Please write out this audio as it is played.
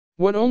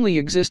What only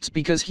exists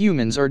because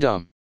humans are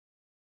dumb.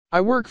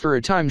 I work for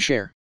a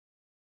timeshare.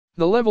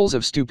 The levels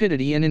of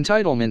stupidity and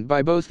entitlement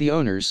by both the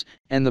owners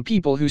and the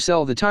people who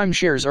sell the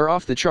timeshares are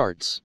off the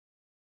charts.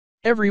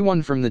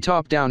 Everyone from the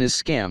top down is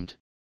scammed.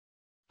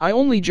 I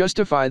only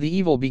justify the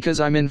evil because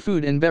I'm in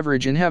food and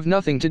beverage and have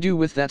nothing to do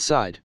with that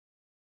side.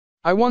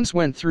 I once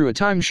went through a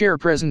timeshare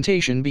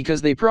presentation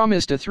because they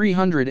promised a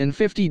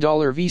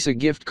 $350 Visa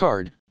gift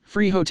card,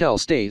 free hotel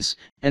stays,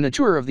 and a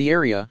tour of the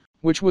area,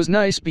 which was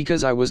nice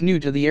because I was new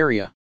to the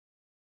area.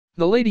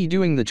 The lady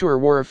doing the tour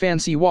wore a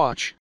fancy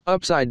watch,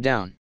 upside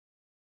down.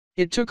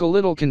 It took a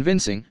little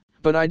convincing,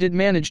 but I did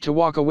manage to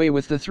walk away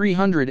with the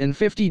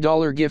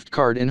 $350 gift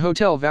card and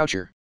hotel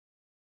voucher.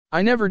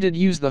 I never did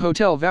use the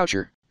hotel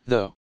voucher,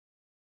 though.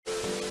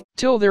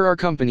 Till there are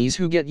companies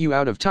who get you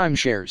out of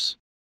timeshares.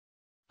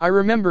 I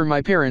remember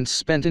my parents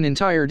spent an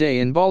entire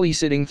day in Bali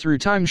sitting through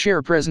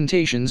timeshare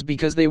presentations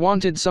because they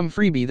wanted some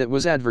freebie that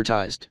was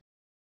advertised.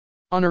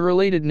 On a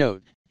related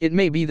note, it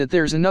may be that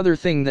there's another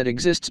thing that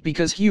exists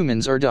because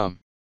humans are dumb.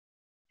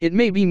 It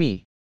may be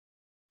me.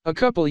 A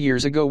couple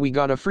years ago we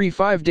got a free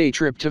 5-day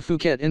trip to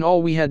Phuket and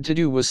all we had to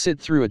do was sit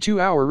through a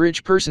 2-hour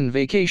rich person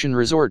vacation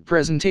resort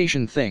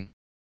presentation thing.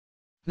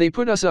 They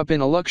put us up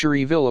in a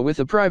luxury villa with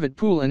a private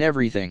pool and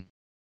everything.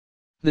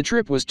 The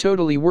trip was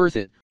totally worth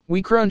it.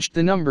 We crunched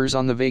the numbers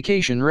on the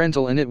vacation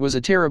rental and it was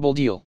a terrible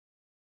deal.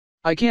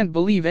 I can't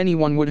believe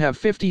anyone would have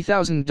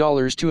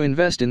 $50,000 to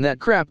invest in that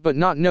crap but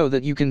not know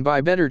that you can buy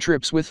better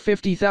trips with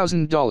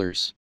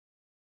 $50,000.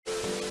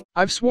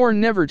 I've sworn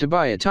never to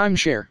buy a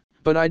timeshare,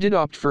 but I did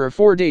opt for a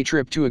 4-day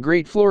trip to a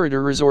great Florida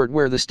resort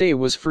where the stay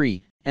was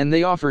free, and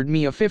they offered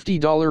me a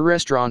 $50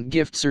 restaurant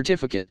gift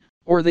certificate,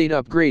 or they'd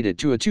upgrade it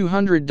to a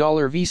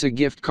 $200 Visa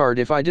gift card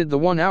if I did the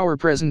 1-hour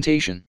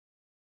presentation.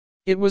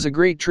 It was a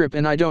great trip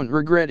and I don't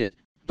regret it,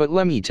 but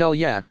let me tell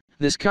ya,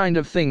 this kind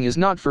of thing is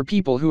not for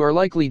people who are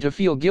likely to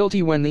feel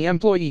guilty when the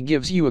employee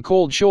gives you a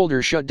cold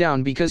shoulder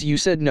shutdown because you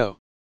said no.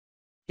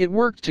 It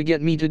worked to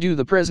get me to do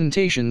the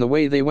presentation the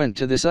way they went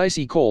to this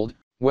icy cold,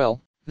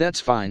 well, that's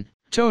fine,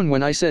 tone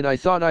when I said I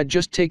thought I'd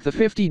just take the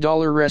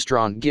 $50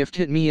 restaurant gift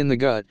hit me in the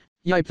gut.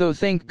 Yipe, though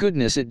thank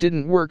goodness it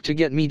didn't work to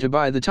get me to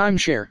buy the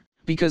timeshare,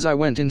 because I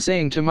went in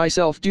saying to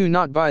myself, do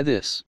not buy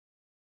this.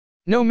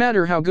 No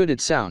matter how good it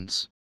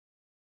sounds.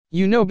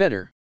 You know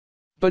better.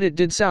 But it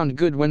did sound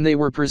good when they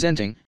were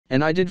presenting,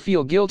 and I did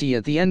feel guilty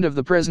at the end of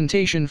the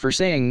presentation for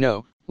saying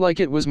no, like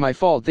it was my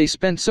fault they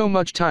spent so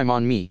much time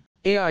on me.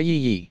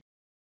 Aye.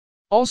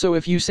 Also,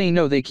 if you say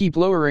no they keep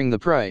lowering the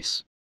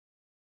price.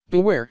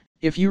 Beware,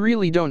 if you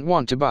really don't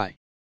want to buy.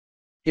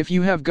 If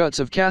you have guts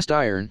of cast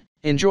iron,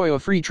 enjoy a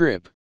free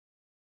trip.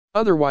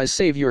 Otherwise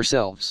save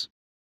yourselves.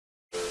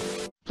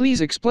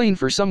 Please explain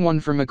for someone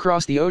from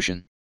across the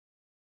ocean.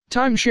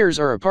 Timeshares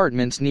are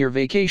apartments near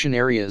vacation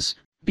areas,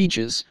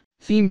 beaches,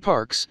 theme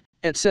parks,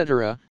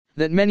 etc.,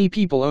 that many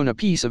people own a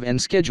piece of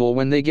and schedule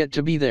when they get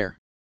to be there.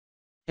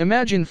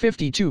 Imagine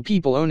 52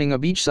 people owning a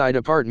beachside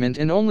apartment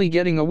and only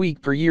getting a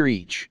week per year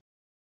each.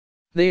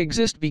 They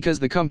exist because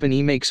the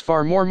company makes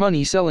far more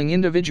money selling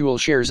individual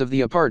shares of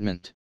the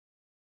apartment.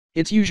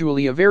 It's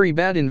usually a very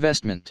bad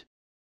investment.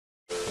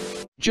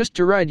 Just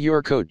to ride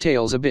your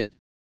coattails a bit.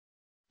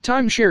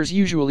 Timeshares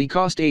usually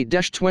cost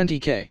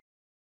 8-20k.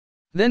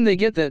 Then they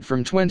get that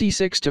from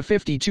 26 to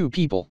 52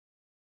 people.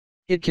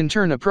 It can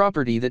turn a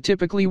property that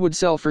typically would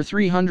sell for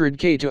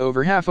 $300k to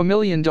over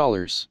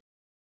 $500,000.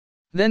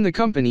 Then the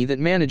company that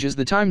manages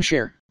the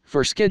timeshare,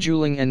 for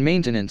scheduling and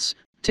maintenance,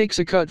 takes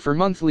a cut for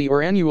monthly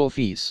or annual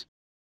fees.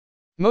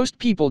 Most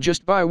people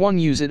just buy one,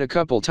 use it a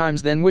couple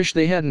times, then wish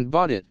they hadn't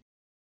bought it.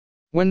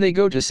 When they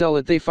go to sell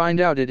it they find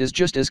out it is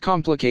just as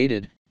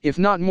complicated, if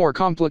not more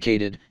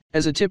complicated,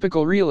 as a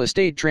typical real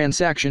estate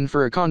transaction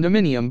for a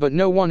condominium, but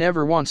no one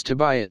ever wants to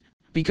buy it,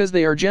 because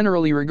they are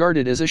generally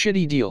regarded as a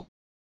shitty deal.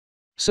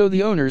 So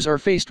the owners are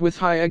faced with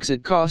high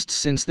exit costs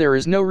since there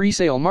is no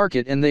resale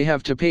market and they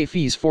have to pay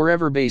fees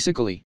forever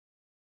basically.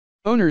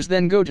 Owners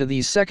then go to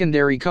these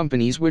secondary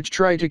companies which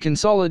try to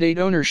consolidate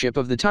ownership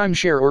of the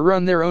timeshare or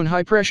run their own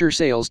high-pressure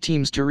sales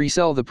teams to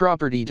resell the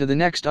property to the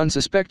next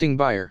unsuspecting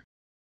buyer.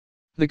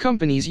 The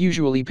companies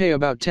usually pay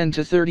about 10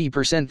 to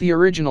 30% the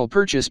original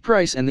purchase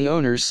price and the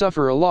owners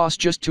suffer a loss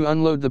just to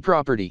unload the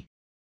property.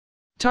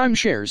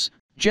 Timeshares,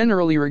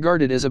 generally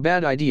regarded as a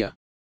bad idea.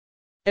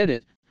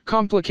 Edit.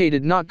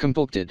 Complicated, not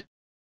complicted.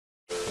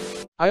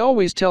 I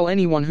always tell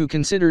anyone who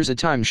considers a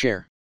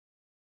timeshare.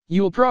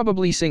 You'll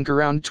probably sink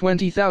around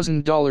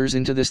 $20,000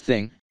 into this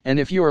thing, and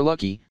if you're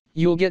lucky,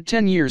 you'll get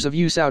 10 years of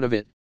use out of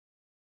it.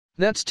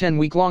 That's 10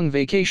 week-long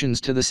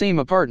vacations to the same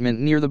apartment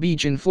near the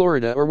beach in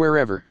Florida or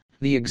wherever,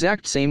 the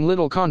exact same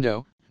little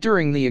condo,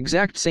 during the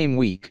exact same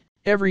week,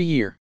 every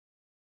year.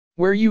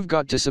 Where you've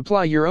got to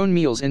supply your own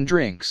meals and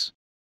drinks.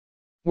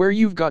 Where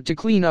you've got to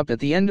clean up at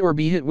the end or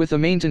be hit with a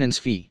maintenance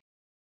fee.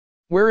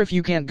 Where if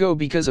you can't go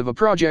because of a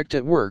project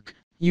at work,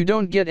 you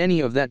don't get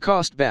any of that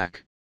cost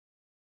back.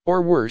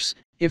 Or worse,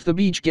 if the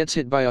beach gets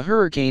hit by a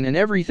hurricane and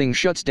everything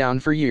shuts down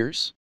for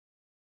years.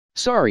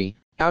 Sorry,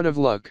 out of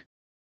luck.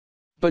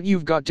 But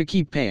you've got to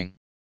keep paying.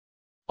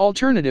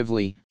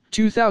 Alternatively,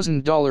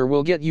 $2,000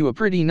 will get you a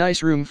pretty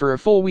nice room for a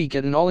full week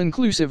at an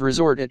all-inclusive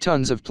resort at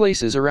tons of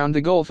places around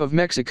the Gulf of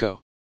Mexico.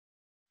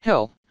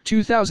 Hell,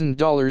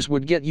 $2,000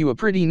 would get you a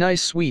pretty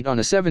nice suite on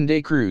a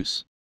 7-day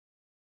cruise.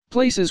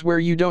 Places where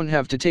you don't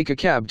have to take a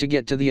cab to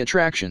get to the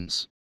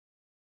attractions.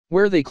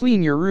 Where they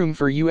clean your room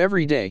for you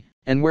every day,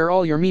 and where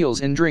all your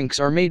meals and drinks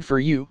are made for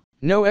you,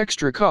 no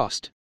extra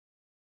cost.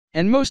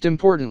 And most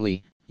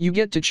importantly, you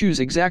get to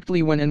choose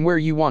exactly when and where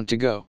you want to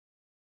go.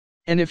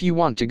 And if you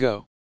want to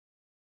go.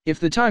 If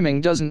the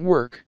timing doesn't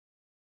work,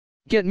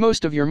 get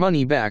most of your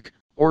money back,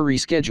 or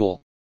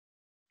reschedule.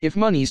 If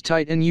money's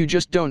tight and you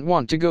just don't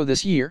want to go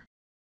this year,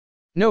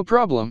 no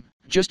problem,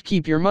 just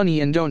keep your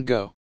money and don't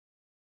go.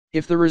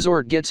 If the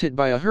resort gets hit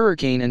by a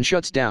hurricane and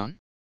shuts down,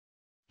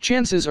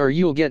 chances are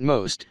you'll get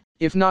most,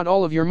 if not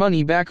all of your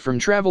money back from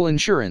travel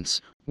insurance.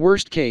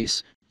 Worst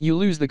case, you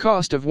lose the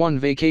cost of one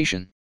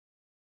vacation.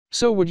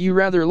 So would you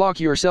rather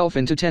lock yourself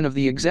into 10 of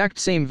the exact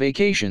same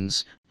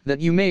vacations, that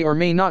you may or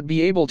may not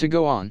be able to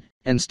go on,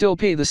 and still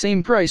pay the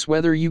same price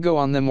whether you go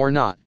on them or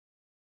not?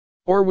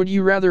 Or would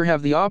you rather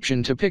have the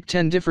option to pick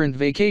 10 different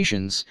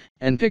vacations,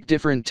 and pick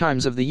different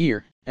times of the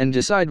year, and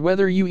decide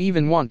whether you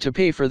even want to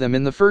pay for them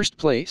in the first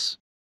place?